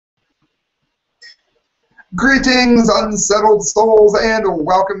Greetings, unsettled souls, and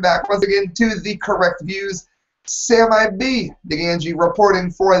welcome back once again to the Correct Views. Sam I.B. DeGangi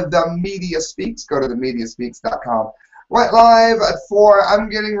reporting for The Media Speaks. Go to themediaspeaks.com. Went live at 4. I'm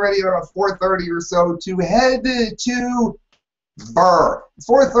getting ready at about 4:30 or so to head to Burr.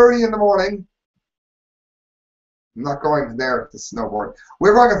 4:30 in the morning. I'm not going there to snowboard.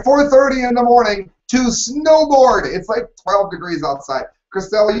 We're going at 4:30 in the morning to snowboard. It's like 12 degrees outside.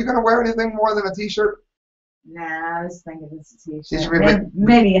 Christelle, are you going to wear anything more than a t-shirt? Nah, I was thinking it's a t-shirt.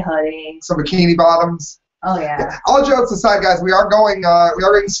 Maybe a hoodie. Some bikini bottoms. Oh yeah. All jokes aside, guys, we are going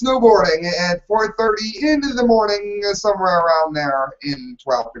snowboarding at 4:30 into the morning, somewhere around there in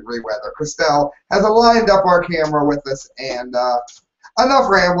 12-degree weather. Christelle has lined up our camera with us, and enough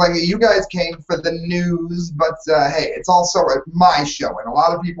rambling. You guys came for the news, but hey, it's also my show, and a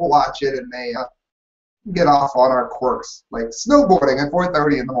lot of people watch it, and they get off on our quirks, like snowboarding at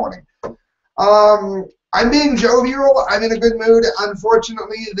 4:30 in the morning. I'm being jovial. I'm in a good mood.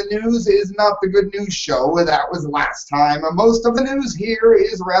 Unfortunately, the news is not the good news show. That was last time. Most of the news here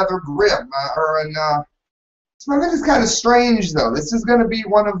is rather grim. Some of it is kind of strange, though. This is going to be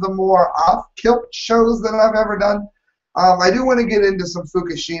one of the more off-kilt shows that I've ever done. I do want to get into some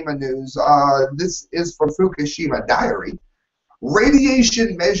Fukushima news. This is from Fukushima Diary.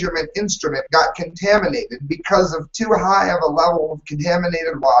 Radiation measurement instrument got contaminated because of too high of a level of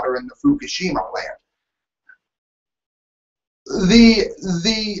contaminated water in the Fukushima plant.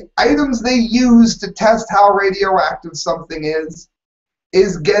 The items they use to test how radioactive something is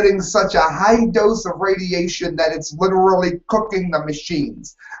getting such a high dose of radiation that it's literally cooking the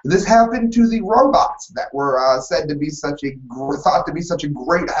machines. This happened to the robots that were said to be thought to be such a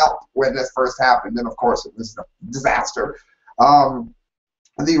great help when this first happened, and of course it was a disaster.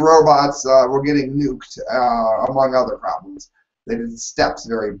 The robots were getting nuked, among other problems. They did steps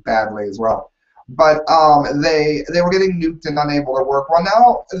very badly as well. But they were getting nuked and unable to work. Well,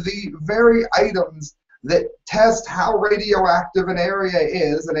 now the very items that test how radioactive an area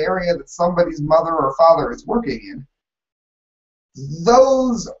is, an area that somebody's mother or father is working in,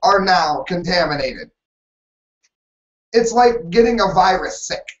 those are now contaminated. It's like getting a virus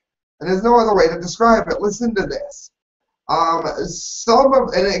sick. And there's no other way to describe it. Listen to this. And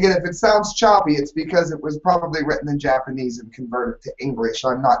again, if it sounds choppy, it's because it was probably written in Japanese and converted to English.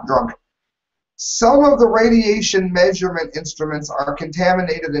 I'm not drunk. Some of the radiation measurement instruments are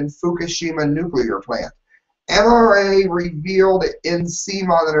contaminated in Fukushima nuclear plant. NRA revealed in Sea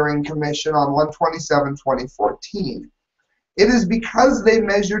Monitoring Commission on 1/27/2014. It is because they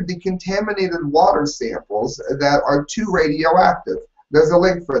measured the contaminated water samples that are too radioactive. There's a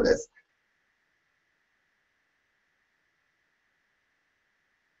link for this.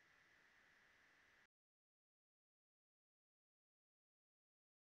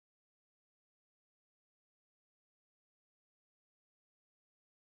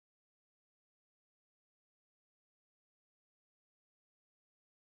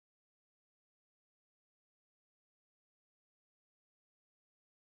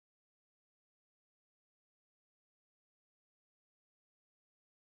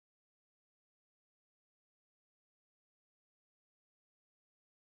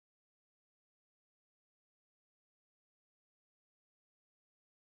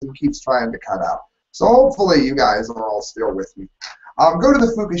 And keeps trying to cut out. So hopefully you guys are all still with me. Go to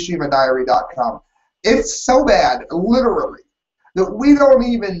the FukushimaDiary.com. It's so bad, literally, that we don't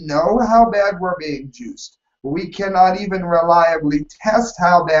even know how bad we're being juiced. We cannot even reliably test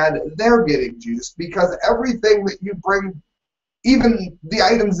how bad they're getting juiced because everything that you bring, even the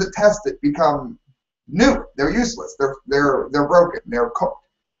items that test it, become new. They're useless. They're broken. They're cooked.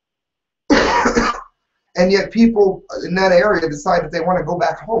 And yet people in that area decide that they want to go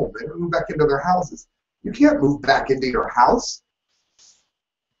back home and move back into their houses. You can't move back into your house.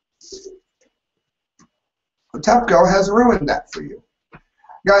 TEPCO has ruined that for you.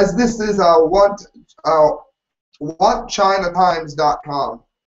 Guys, this is WhatChinaTimes.com.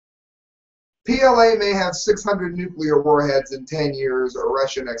 PLA may have 600 nuclear warheads in 10 years, a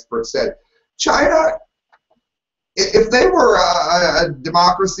Russian expert said. China, if they were a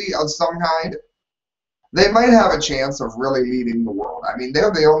democracy of some kind, they might have a chance of really leading the world. I mean,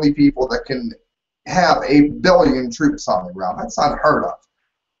 they're the only people that can have 1 billion troops on the ground. That's unheard of.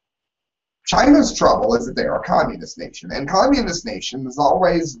 China's trouble is that they are a communist nation, and communist nations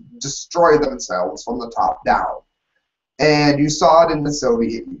always destroy themselves from the top down. And you saw it in the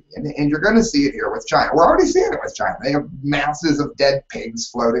Soviet Union, and you're going to see it here with China. We're already seeing it with China. They have masses of dead pigs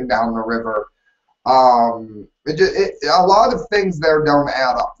floating down the river. A lot of things there don't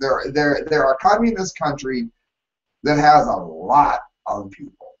add up. They're a communist country that has a lot of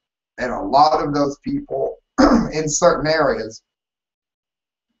people, and a lot of those people in certain areas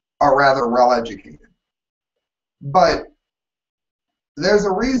are rather well educated. But there's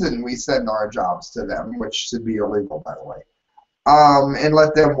a reason we send our jobs to them, which should be illegal, by the way, and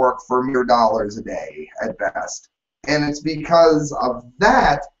let them work for mere dollars a day at best. And it's because of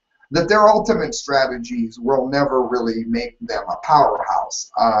that their ultimate strategies will never really make them a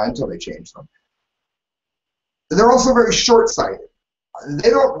powerhouse until they change them. They're also very short-sighted. They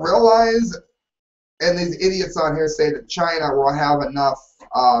don't realize, and these idiots on here say that China will have enough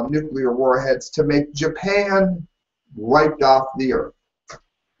nuclear warheads to make Japan wiped off the earth.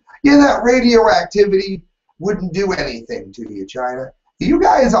 Yeah, that radioactivity wouldn't do anything to you, China. You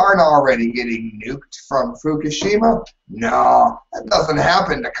guys aren't already getting nuked from Fukushima? No, that doesn't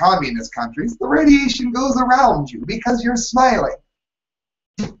happen to communist countries. The radiation goes around you because you're smiling.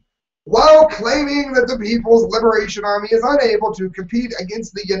 While claiming that the People's Liberation Army is unable to compete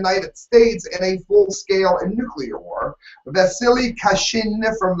against the United States in a full-scale nuclear war, Vasily Kashin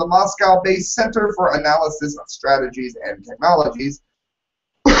from the Moscow-based Center for Analysis of Strategies and Technologies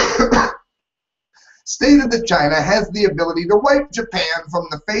stated that China has the ability to wipe Japan from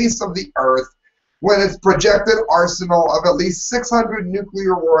the face of the earth when its projected arsenal of at least 600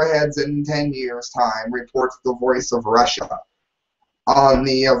 nuclear warheads in 10 years' time, reports the Voice of Russia on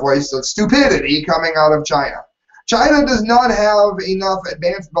the Voice of Stupidity coming out of China. China does not have enough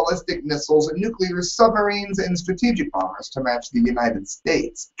advanced ballistic missiles and nuclear submarines and strategic bombers to match the United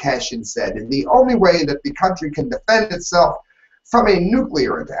States, Kashin said. And the only way that the country can defend itself from a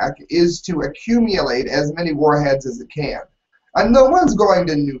nuclear attack is to accumulate as many warheads as it can. And no one's going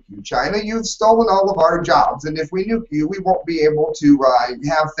to nuke you, China. You've stolen all of our jobs, and if we nuke you, we won't be able to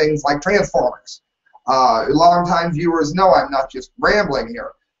have things like transformers. Long-time viewers know I'm not just rambling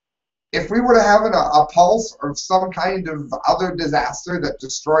here. If we were to have a pulse or some kind of other disaster that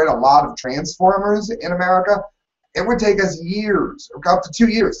destroyed a lot of transformers in America, it would take us years, up to 2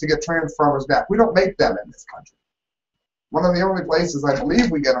 years, to get transformers back. We don't make them in this country. One of the only places I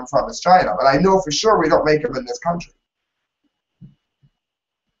believe we get them from is China, but I know for sure we don't make them in this country.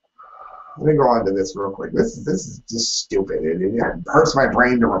 Let me go on to this real quick. This is just stupid. It hurts my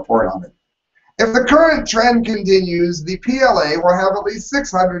brain to report on it. If the current trend continues, the PLA will have at least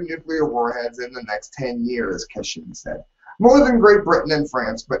 600 nuclear warheads in the next 10 years, Kashin said. More than Great Britain and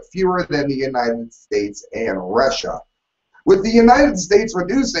France, but fewer than the United States and Russia. With the United States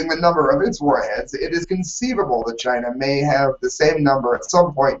reducing the number of its warheads, it is conceivable that China may have the same number at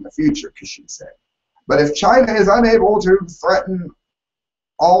some point in the future, Kashin said. But if China is unable to threaten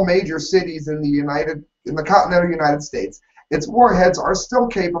all major cities in the continental United States, its warheads are still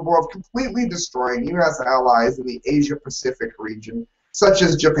capable of completely destroying U.S. allies in the Asia-Pacific region, such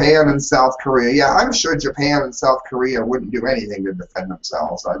as Japan and South Korea. Yeah, I'm sure Japan and South Korea wouldn't do anything to defend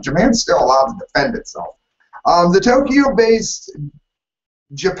themselves. Japan's still allowed to defend itself. The Tokyo-based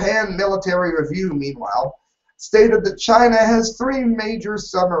Japan Military Review, meanwhile, stated that China has 3 major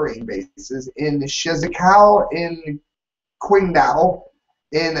submarine bases in Shizakao, in Qingdao,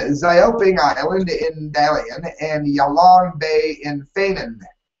 in Xiaoping Island in Dalian, and Yalong Bay in Fainan.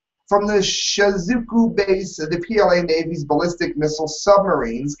 From the Shizuku base, the PLA Navy's ballistic missile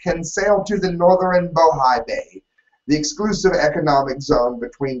submarines can sail to the northern Bohai Bay, the exclusive economic zone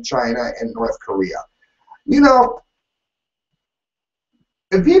between China and North Korea. You know,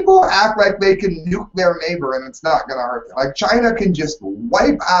 if people act like they can nuke their neighbor and it's not going to hurt them, like China can just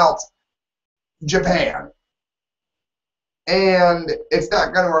wipe out Japan, and it's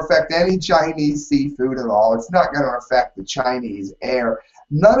not going to affect any Chinese seafood at all. It's not going to affect the Chinese air.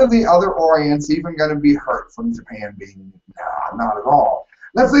 None of the other Orient's even going to be hurt from Japan being, nah, not at all.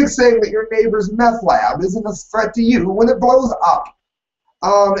 That's like saying that your neighbor's meth lab isn't a threat to you when it blows up.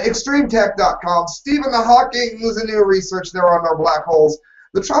 ExtremeTech.com, Stephen Hawking was a new research. There are no black holes.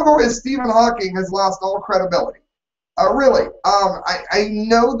 The trouble is Stephen Hawking has lost all credibility. Really. I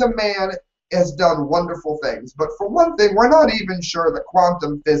know the man has done wonderful things, but for one thing, we're not even sure that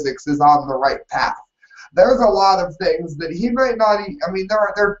quantum physics is on the right path. There's a lot of things that he might not. I mean, there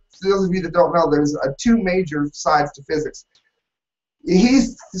are those of you that don't know, there's 2 major sides to physics. He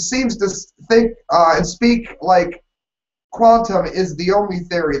seems to think and speak like quantum is the only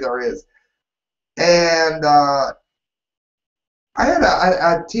theory there is. And I had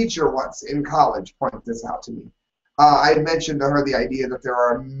a teacher once in college point this out to me. I had mentioned to her the idea that there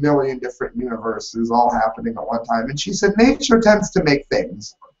are a million different universes all happening at one time. And she said, nature tends to make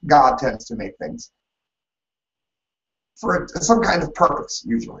things. God tends to make things for some kind of purpose,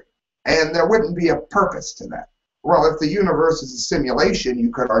 usually. And there wouldn't be a purpose to that. Well, if the universe is a simulation, you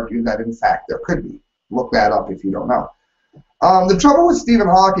could argue that, in fact, there could be. Look that up if you don't know. The trouble with Stephen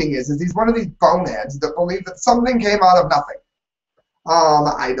Hawking is he's one of these boneheads that believe that something came out of nothing.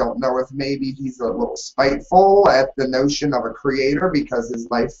 I don't know if maybe he's a little spiteful at the notion of a creator because his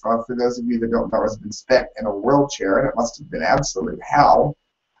life, for those of you that don't know, has been spent in a wheelchair, and it must have been absolute hell.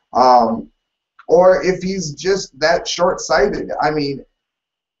 Or if he's just that short-sighted. I mean,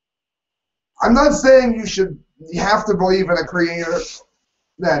 I'm not saying you have to believe in a creator.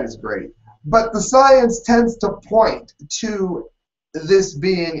 That is great. But the science tends to point to this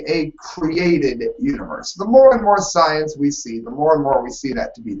being a created universe. The more and more science we see, the more and more we see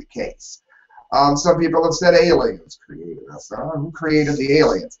that to be the case. Some people have said aliens created us. Who created the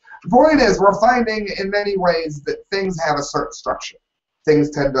aliens? The point is, we're finding in many ways that things have a certain structure.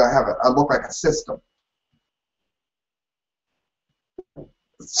 Things tend to have look like a system.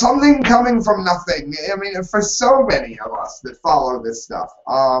 Something coming from nothing. I mean, for so many of us that follow this stuff,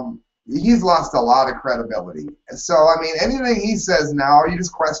 he's lost a lot of credibility. So, I mean, anything he says now, you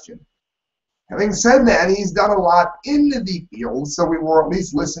just question. Having said that, he's done a lot in the field, so we will at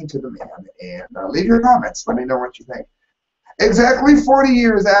least listen to the man and leave your comments. Let me know what you think. Exactly 40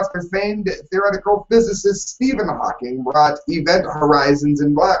 years after famed theoretical physicist Stephen Hawking brought event horizons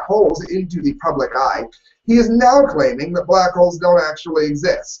and black holes into the public eye, he is now claiming that black holes don't actually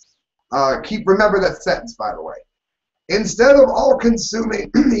exist. Remember that sentence, by the way. Instead of all-consuming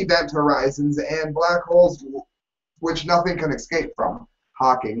event horizons and black holes which nothing can escape from,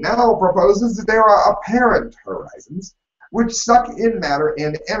 Hawking now proposes that there are apparent horizons which suck in matter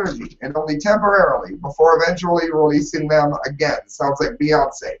and energy, and only temporarily, before eventually releasing them again. Sounds like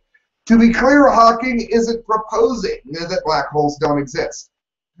Beyonce. To be clear, Hawking isn't proposing that black holes don't exist.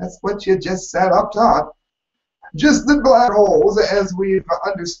 That's what you just said up top. Just that black holes, as we've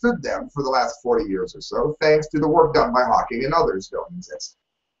understood them for the last 40 years or so, thanks to the work done by Hawking and others, don't exist.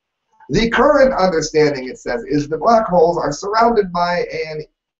 The current understanding, it says, is that black holes are surrounded by an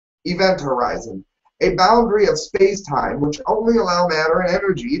event horizon, a boundary of space-time which only allow matter and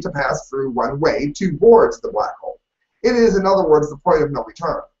energy to pass through one way towards the black hole. It is, in other words, the point of no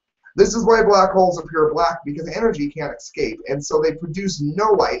return. This is why black holes appear black, because energy can't escape, and so they produce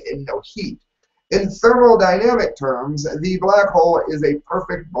no light and no heat. In thermodynamic terms, the black hole is a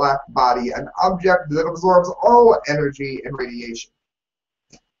perfect black body, an object that absorbs all energy and radiation.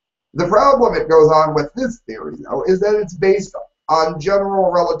 The problem, it goes on with this theory, though, is that it's based on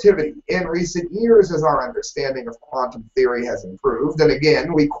general relativity. In recent years, as our understanding of quantum theory has improved, and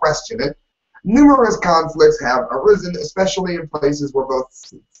again, we question it, numerous conflicts have arisen, especially in places where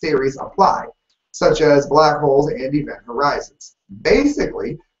both theories apply, such as black holes and event horizons.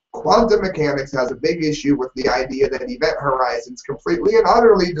 Basically, quantum mechanics has a big issue with the idea that event horizons completely and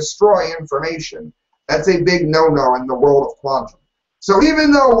utterly destroy information. That's a big no-no in the world of quantum. So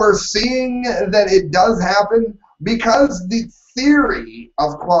even though we're seeing that it does happen, because the theory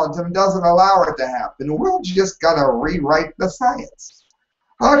of quantum doesn't allow it to happen, we're just gonna rewrite the science.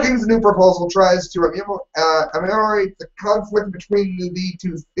 Hawking's new proposal tries to ameliorate the conflict between the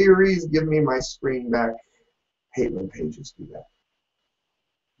two theories. Give me my screen back. Hate when pages do that.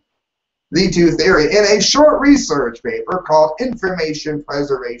 The two theory. In a short research paper called Information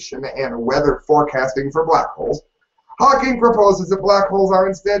Preservation and Weather Forecasting for Black Holes, Hawking proposes that black holes are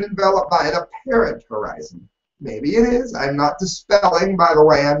instead enveloped by an apparent horizon. Maybe it is. I'm not dispelling, by the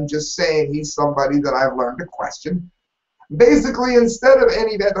way. I'm just saying he's somebody that I've learned to question. Basically, instead of an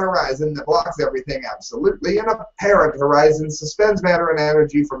event horizon that blocks everything absolutely, an apparent horizon suspends matter and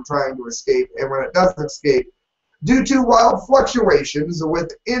energy from trying to escape, and when it does escape, due to wild fluctuations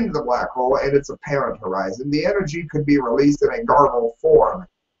within the black hole and its apparent horizon, the energy could be released in a garbled form.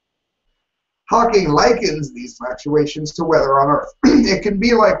 Hawking likens these fluctuations to weather on Earth. It can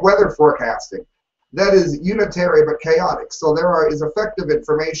be like weather forecasting. That is unitary but chaotic, so there is effective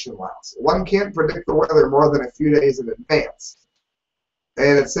information loss. One can't predict the weather more than a few days in advance.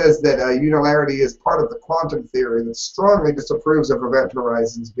 And it says that unitarity is part of the quantum theory that strongly disapproves of event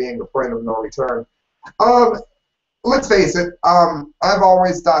horizons being the point of no return. Let's face it, I've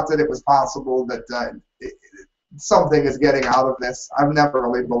always thought that it was possible that something is getting out of this. I've never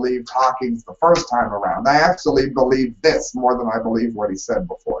really believed Hawking's the first time around. I actually believe this more than I believe what he said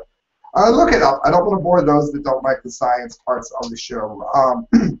before. Look it up. I don't want to bore those that don't like the science parts of the show.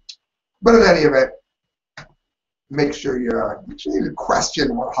 But in any event, make sure you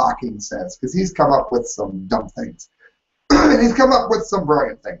question what Hawking says, because he's come up with some dumb things. And he's come up with some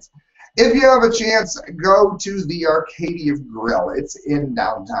brilliant things. If you have a chance, go to the Arcadia Grill. It's in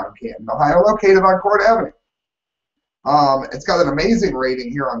downtown Canton, Ohio, located on Court Avenue. It's got an amazing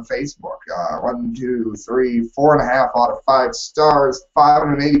rating here on Facebook. 1, 2, 3, 4.5 out of 5 stars,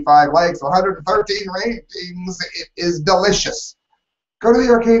 585 likes, 113 ratings. It is delicious. Go to the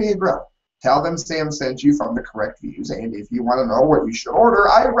Arcadia Grill. Tell them Sam sent you from the Correct Views, and if you want to know what you should order,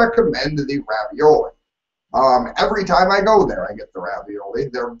 I recommend the ravioli. Every time I go there, I get the ravioli.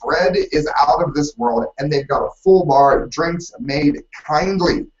 Their bread is out of this world, and they've got a full bar, drinks made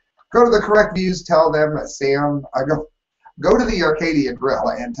kindly. Go to the Correct Views, tell them Sam, go to the Arcadia Grill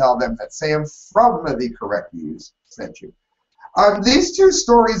and tell them that Sam from the Correct Views sent you. These two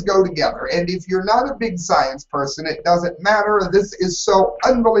stories go together, and if you're not a big science person, it doesn't matter. This is so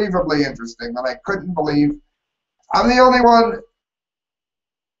unbelievably interesting that I couldn't believe I'm the only one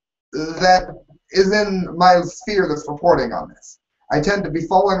that is in my sphere that's reporting on this. I tend to be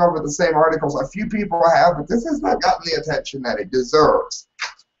falling over the same articles a few people have, but this has not gotten the attention that it deserves.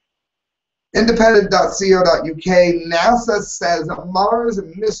 Independent.co.uk, NASA says Mars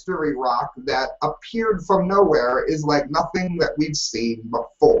mystery rock that appeared from nowhere is like nothing that we've seen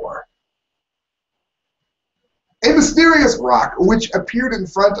before. A mysterious rock which appeared in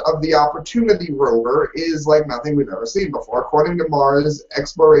front of the Opportunity rover is like nothing we've ever seen before, according to Mars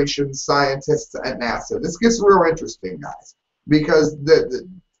exploration scientists at NASA. This gets real interesting, guys, because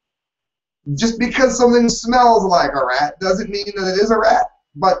just because something smells like a rat doesn't mean that it is a rat,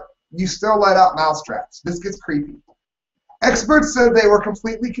 but you still let out mousetraps. This gets creepy. Experts said they were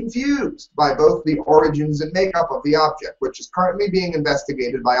completely confused by both the origins and makeup of the object, which is currently being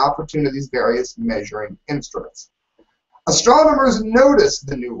investigated by Opportunity's various measuring instruments. Astronomers noticed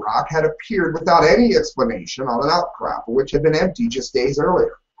the new rock had appeared without any explanation on an outcrop, which had been empty just days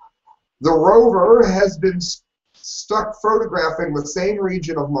earlier. The rover has been stuck photographing the same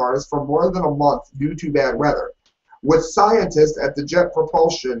region of Mars for more than a month due to bad weather, with scientists at the Jet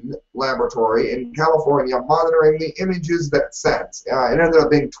Propulsion Laboratory in California monitoring the images that it sends. It ended up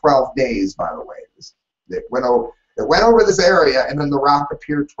being 12 days, by the way. It went over this area, and then the rock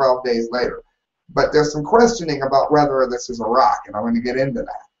appeared 12 days later. But there's some questioning about whether this is a rock, and I'm going to get into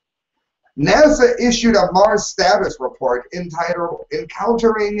that. NASA issued a Mars status report entitled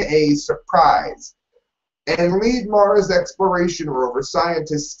Encountering a Surprise, and lead Mars exploration rover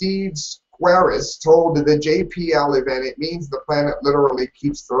scientist Steve Squaris told the JPL event it means the planet literally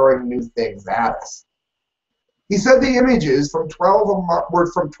keeps throwing new things at us. He said the images were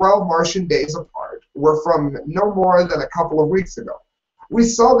from 12 Martian days apart, were from no more than a couple of weeks ago. We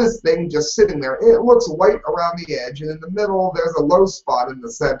saw this thing just sitting there. It looks white around the edge, and in the middle there's a low spot in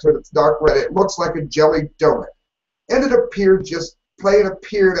the center that's dark red. It looks like a jelly donut. And it appeared just plain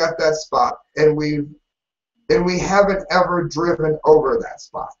appeared at that spot, and we haven't ever driven over that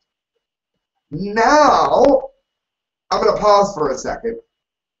spot. Now, I'm going to pause for a second.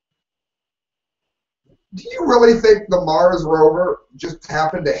 Do you really think the Mars rover just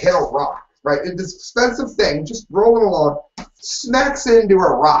happened to hit a rock, right? And this expensive thing, just rolling along, smacks into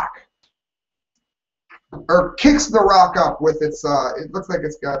a rock, or kicks the rock up with its, it looks like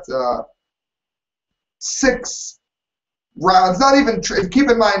it's got 6 rounds. Not even, keep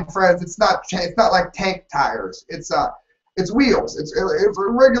in mind, friends, it's not like tank tires. It's wheels. It's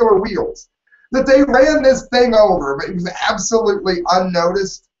regular wheels. That they ran this thing over, but it was absolutely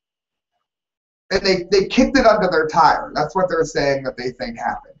unnoticed, and they kicked it under their tire. That's what they're saying that they think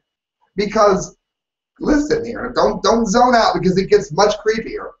happened. Because, listen here, don't zone out because it gets much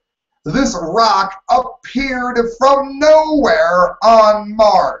creepier. This rock appeared from nowhere on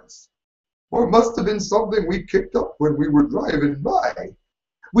Mars. Well, it must have been something we kicked up when we were driving by.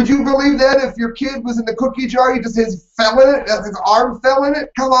 Would you believe that if your kid was in the cookie jar, his arm fell in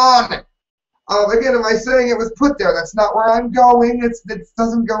it? Come on. Again, am I saying it was put there? That's not where I'm going. It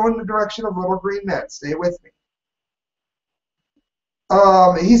doesn't go in the direction of little green men. Stay with me.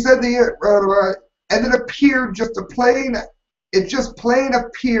 He said and it appeared it just plain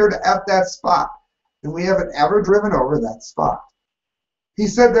appeared at that spot. And we haven't ever driven over that spot. He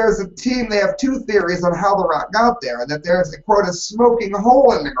said there's a team, they have 2 theories on how the rock got there, and that there's a, quote, a smoking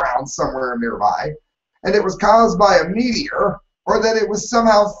hole in the ground somewhere nearby, and it was caused by a meteor, or that it was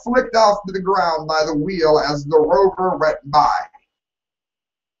somehow flicked off to the ground by the wheel as the rover went by.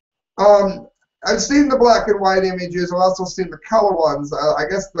 I've seen the black and white images. I've also seen the color ones. I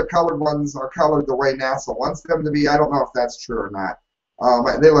guess the colored ones are colored the way NASA wants them to be. I don't know if that's true or not.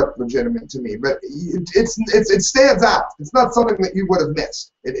 They look legitimate to me, but it stands out. It's not something that you would have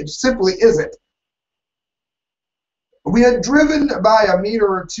missed. It simply isn't. We had driven by a meter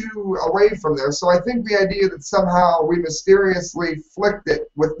or 2 away from there, so I think the idea that somehow we mysteriously flicked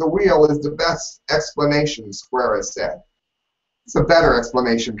it with the wheel is the best explanation, Square has said. It's a better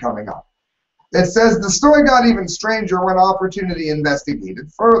explanation coming up. It says the story got even stranger when Opportunity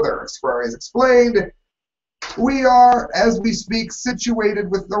investigated further. Squares explained, we are, as we speak, situated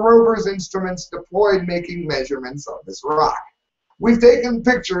with the rover's instruments deployed making measurements of this rock. We've taken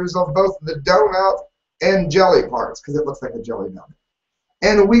pictures of both the donut and jelly parts, because it looks like a jelly donut.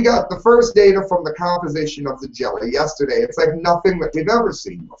 And we got the first data from the composition of the jelly yesterday. It's like nothing that we've ever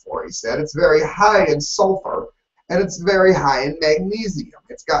seen before, he said. It's very high in sulfur, and it's very high in magnesium.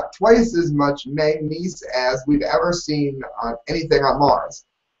 It's got twice as much manganese as we've ever seen on anything on Mars.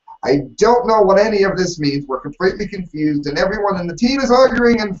 I don't know what any of this means. We're completely confused, and everyone in the team is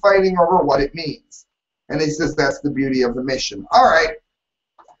arguing and fighting over what it means. And he says that's the beauty of the mission. All right.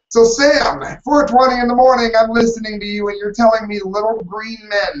 So Sam, 4:20 in the morning, I'm listening to you, and you're telling me little green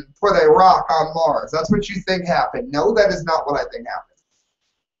men put a rock on Mars. That's what you think happened. No, that is not what I think happened.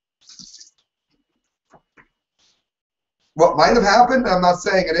 What might have happened, I'm not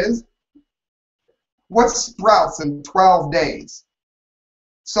saying it is. What sprouts in 12 days?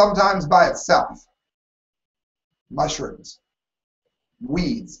 Sometimes by itself. Mushrooms.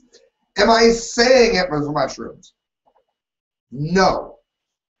 Weeds. Am I saying it was mushrooms? No.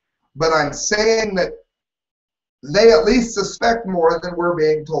 But I'm saying that they at least suspect more than we're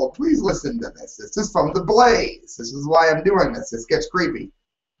being told. Please listen to this. This is from The Blaze. This is why I'm doing this. This gets creepy.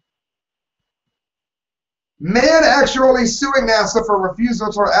 Man actually suing NASA for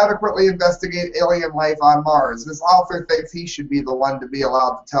refusal to adequately investigate alien life on Mars. This author thinks he should be the one to be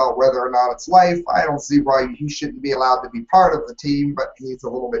allowed to tell whether or not it's life. I don't see why he shouldn't be allowed to be part of the team, but he's a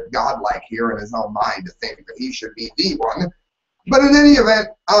little bit godlike here in his own mind to think that he should be the one. But in any event,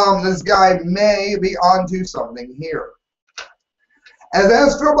 this guy may be onto something here. As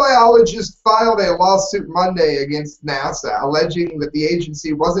astrobiologists filed a lawsuit Monday against NASA, alleging that the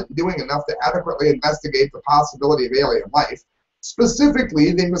agency wasn't doing enough to adequately investigate the possibility of alien life,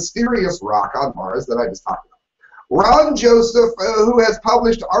 specifically the mysterious rock on Mars that I just talked about. Ron Joseph, who has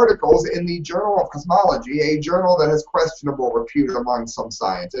published articles in the Journal of Cosmology, a journal that has questionable repute among some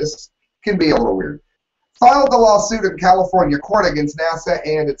scientists, can be a little weird, filed the lawsuit in California court against NASA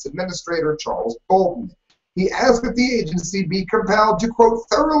and its administrator, Charles Bolton. He asked that the agency be compelled to, quote,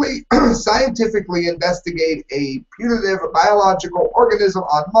 thoroughly scientifically investigate a putative biological organism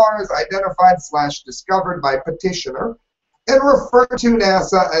on Mars identified/discovered by petitioner and refer to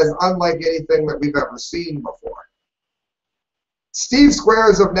NASA as unlike anything that we've ever seen before. Steve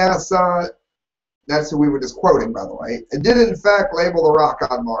Squares of NASA, that's who we were just quoting, by the way, did in fact label the rock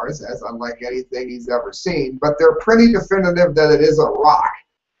on Mars as unlike anything he's ever seen, but they're pretty definitive that it is a rock.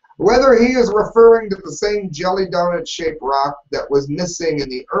 Whether he is referring to the same jelly donut-shaped rock that was missing in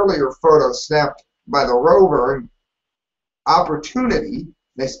the earlier photo snapped by the rover Opportunity,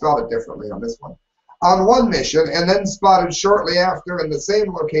 they spelled it differently on this one, on one mission and then spotted shortly after in the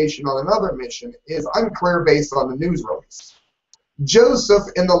same location on another mission is unclear based on the news release. Joseph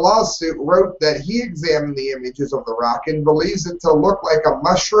in the lawsuit wrote that he examined the images of the rock and believes it to look like a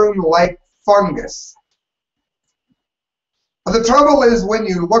mushroom-like fungus. The trouble is when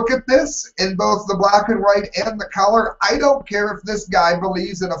you look at this in both the black and white and the color, I don't care if this guy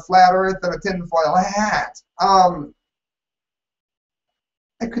believes in a flat earth and a tinfoil hat. I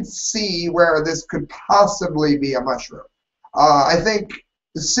could see where this could possibly be a mushroom. I think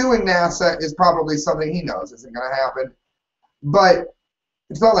suing NASA is probably something he knows isn't going to happen. But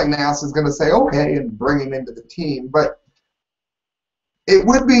it's not like NASA's going to say, okay, and bring him into the team. But it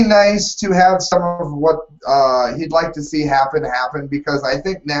would be nice to have some of what he'd like to see happen, because I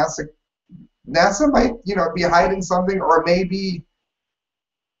think NASA might, be hiding something, or maybe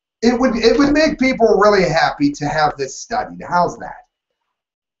it would make people really happy to have this studied. How's that?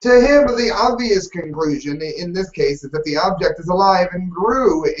 To him, the obvious conclusion in this case is that the object is alive and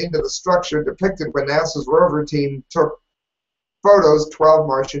grew into the structure depicted when NASA's rover team took photos 12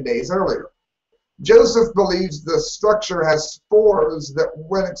 Martian days earlier. Joseph believes the structure has spores that,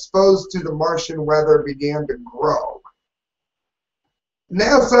 when exposed to the Martian weather, began to grow.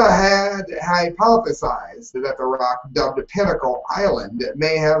 NASA had hypothesized that the rock, dubbed Pinnacle Island,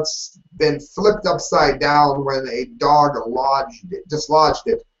 may have been flipped upside down when a dog dislodged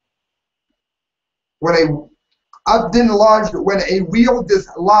it. When a wheel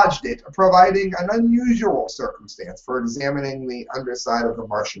dislodged it, providing an unusual circumstance for examining the underside of the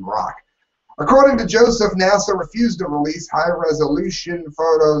Martian rock. According to Joseph, NASA refused to release high-resolution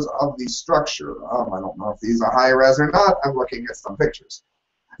photos of the structure. I don't know if these are high-res or not. I'm looking at some pictures.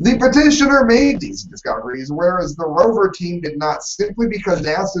 The petitioner made these discoveries, whereas the rover team did not, simply because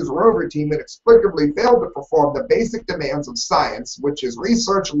NASA's rover team inexplicably failed to perform the basic demands of science, which is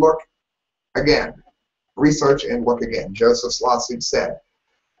research, look again. Research and look again, Joseph's lawsuit said.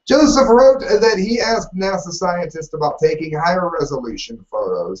 Joseph wrote that he asked NASA scientists about taking higher resolution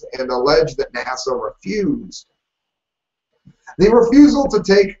photos and alleged that NASA refused. The refusal to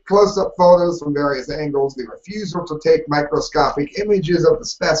take close-up photos from various angles, the refusal to take microscopic images of the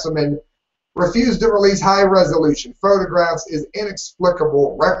specimen, refused to release high-resolution photographs is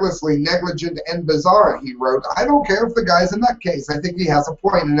inexplicable, recklessly negligent, and bizarre, he wrote. I don't care if the guy's a nutcase. I think he has a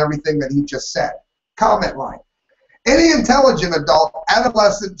point in everything that he just said. Comment line. Any intelligent adult,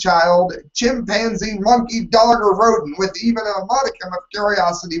 adolescent, child, chimpanzee, monkey, dog, or rodent with even a modicum of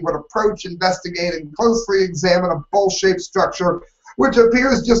curiosity would approach, investigate, and closely examine a bowl-shaped structure which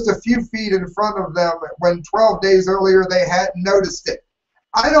appears just a few feet in front of them when 12 days earlier they hadn't noticed it.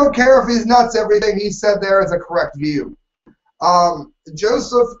 I don't care if he's nuts, everything he said there is a correct view.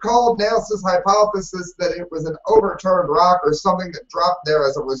 Joseph called NASA's hypothesis that it was an overturned rock or something that dropped there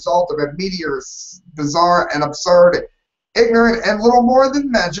as a result of a meteor's bizarre and absurd, ignorant, and little more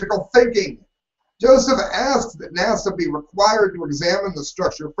than magical thinking. Joseph asked that NASA be required to examine the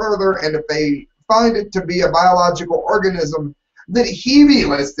structure further, and if they find it to be a biological organism, that he be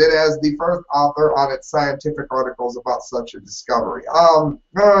listed as the first author on its scientific articles about such a discovery.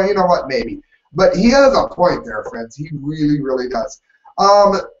 You know what, maybe. But he has a point there, friends. He really, really does.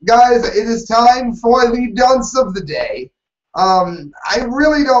 Guys, it is time for the dunce of the day. I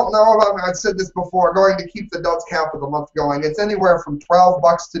really don't know if I've said this before, going to keep the dunce count of the month going. It's anywhere from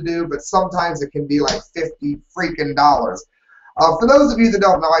 $12 to do, but sometimes it can be like $50 freaking dollars. For those of you that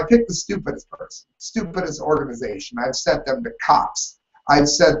don't know, I picked the stupidest person, stupidest organization. I've sent them to cops. I've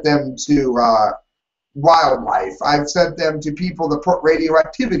sent them to wildlife. I've sent them to people that put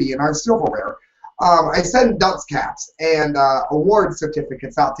radioactivity in our silverware. I send dunce caps and award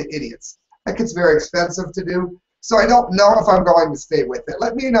certificates out to idiots. That gets very expensive to do, so I don't know if I'm going to stay with it.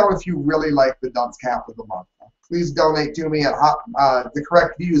 Let me know if you really like the dunce cap of the month. Please donate to me at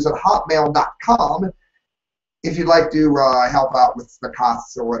thecorrectviews@hotmail.com if you'd like to help out with the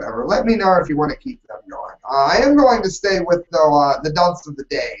costs or whatever. Let me know if you want to keep them going. I am going to stay with the dunce of the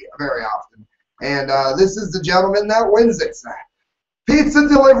day very often. And this is the gentleman that wins it. Pizza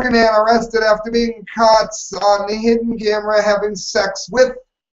delivery man arrested after being caught on the hidden camera having sex with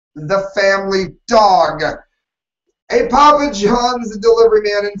the family dog. A Papa John's delivery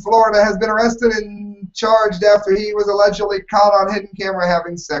man in Florida has been arrested and charged after he was allegedly caught on hidden camera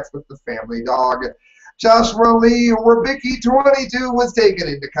having sex with the family dog. Joshua Lee Warbicki, 22, was taken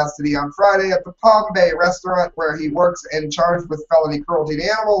into custody on Friday at the Palm Bay restaurant where he works and charged with felony cruelty to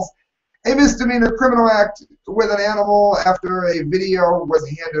animals, a misdemeanor criminal act with an animal after a video was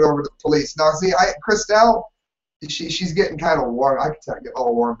handed over to the police. Now, see, Christelle, she's getting kind of warm. I can tell I get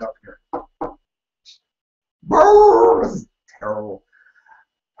all warmed up here. This is terrible.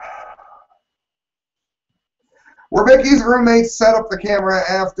 Warbicki's roommate set up the camera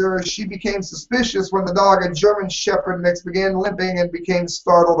after she became suspicious when the dog, a German Shepherd mix, began limping and became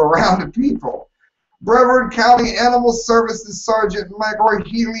startled around people. Brevard County Animal Services Sergeant Michael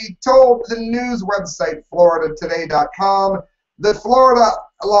Healy told the news website FloridaToday.com that Florida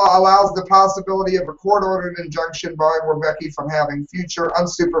law allows the possibility of a court-ordered injunction barring Warbicki from having future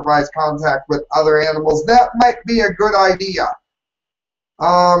unsupervised contact with other animals. That might be a good idea.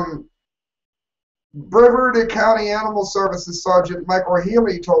 Brevard County Animal Services Sergeant Michael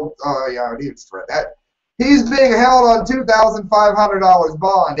Healy told, yeah, he was read that. He's being held on $2,500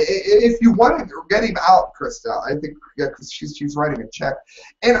 bond. If you want to get him out, Christelle, I think, yeah, because she's writing a check.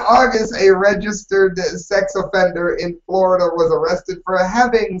 In August, a registered sex offender in Florida was arrested for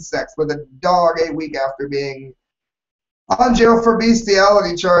having sex with a dog a week after being on jail for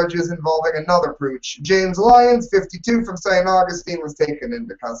bestiality charges involving another pooch. James Lyons, 52, from St. Augustine, was taken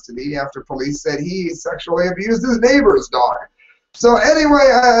into custody after police said he sexually abused his neighbor's dog. So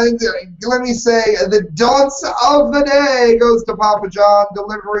anyway, let me say the dunce of the day goes to Papa John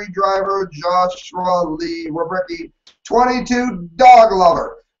delivery driver Joshua Lee Warbicki, 22, dog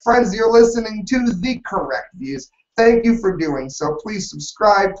lover. Friends, you're listening to The Correct Views. Thank you for doing so. Please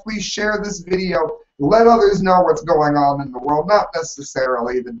subscribe. Please share this video. Let others know what's going on in the world. Not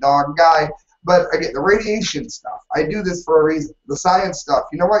necessarily the dog guy, but again, the radiation stuff. I do this for a reason. The science stuff,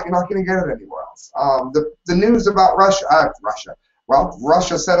 you know what? You're not going to get it anywhere else. The news about Russia. Well,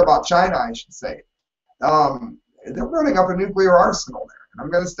 Russia said about China, I should say. They're running up a nuclear arsenal there, and I'm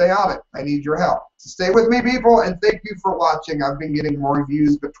going to stay on it. I need your help. So stay with me, people, and thank you for watching. I've been getting more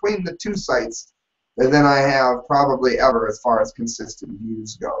views between the two sites than I have probably ever as far as consistent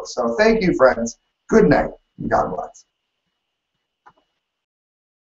views go. So thank you, friends. Good night, and God bless.